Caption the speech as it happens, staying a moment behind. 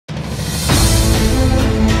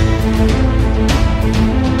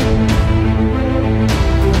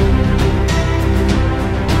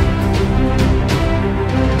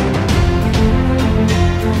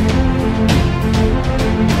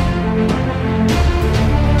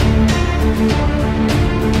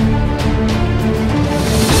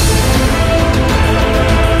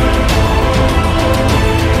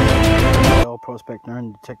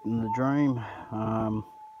and Detecting the Dream.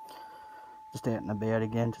 Just out and about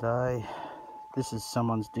again today. This is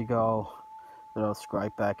someone's dig hole that I'll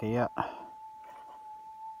scrape back out.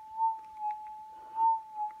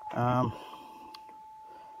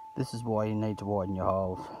 This is why you need to widen your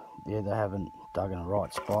holes. Yeah, they haven't dug in the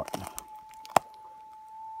right spot.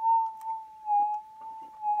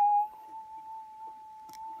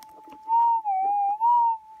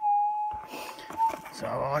 So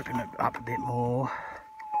I'll open it up a bit more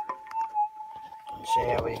and see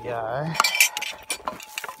how we go.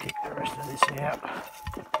 Get the rest of this out.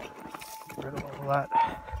 Get rid of all that.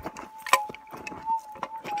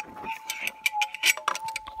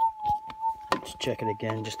 Let's check it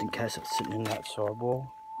again just in case it's sitting in that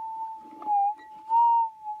sidewall.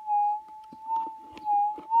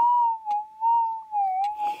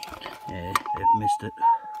 Yeah, they've missed it.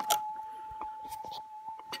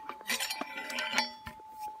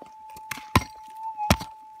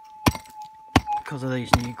 Because of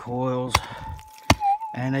these new coils,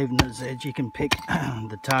 and even the edge, you can pick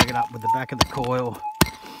the target up with the back of the coil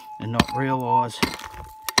and not realise.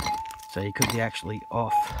 So you could be actually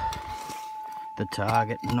off the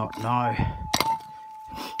target and not know.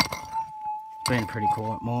 Been a pretty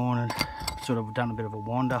quiet morning. Sort of done a bit of a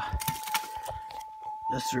wander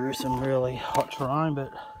just through some really hot terrain,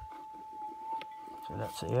 but so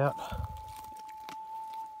that's out.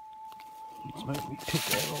 Let's move my pick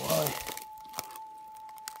out of the way.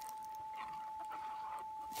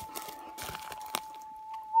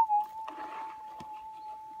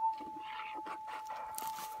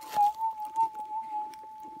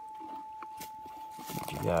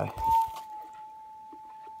 There you go.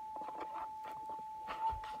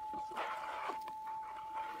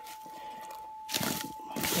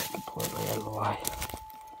 Move that completely out of the way.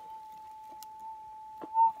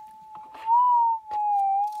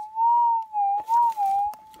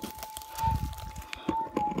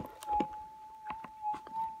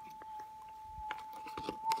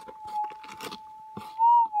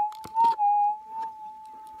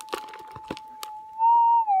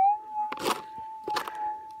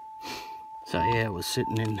 So yeah, it was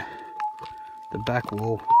sitting in the back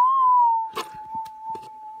wall.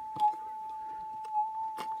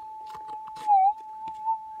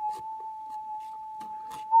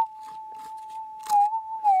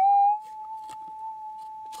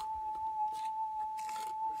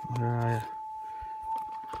 Where are you?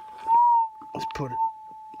 Let's put it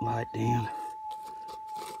light down.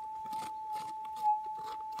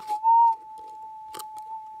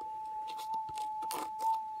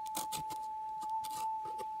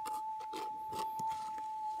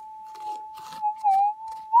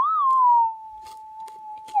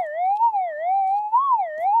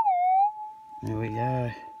 There we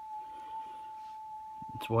go.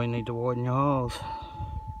 That's why you need to widen your holes.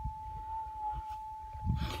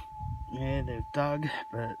 Yeah, they've dug,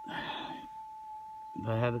 but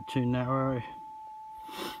they had it too narrow.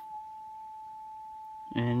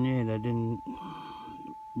 And yeah, they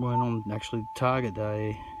weren't on actually the target,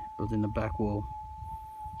 they was in the back wall.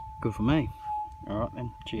 Good for me. Alright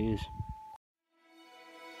then, cheers.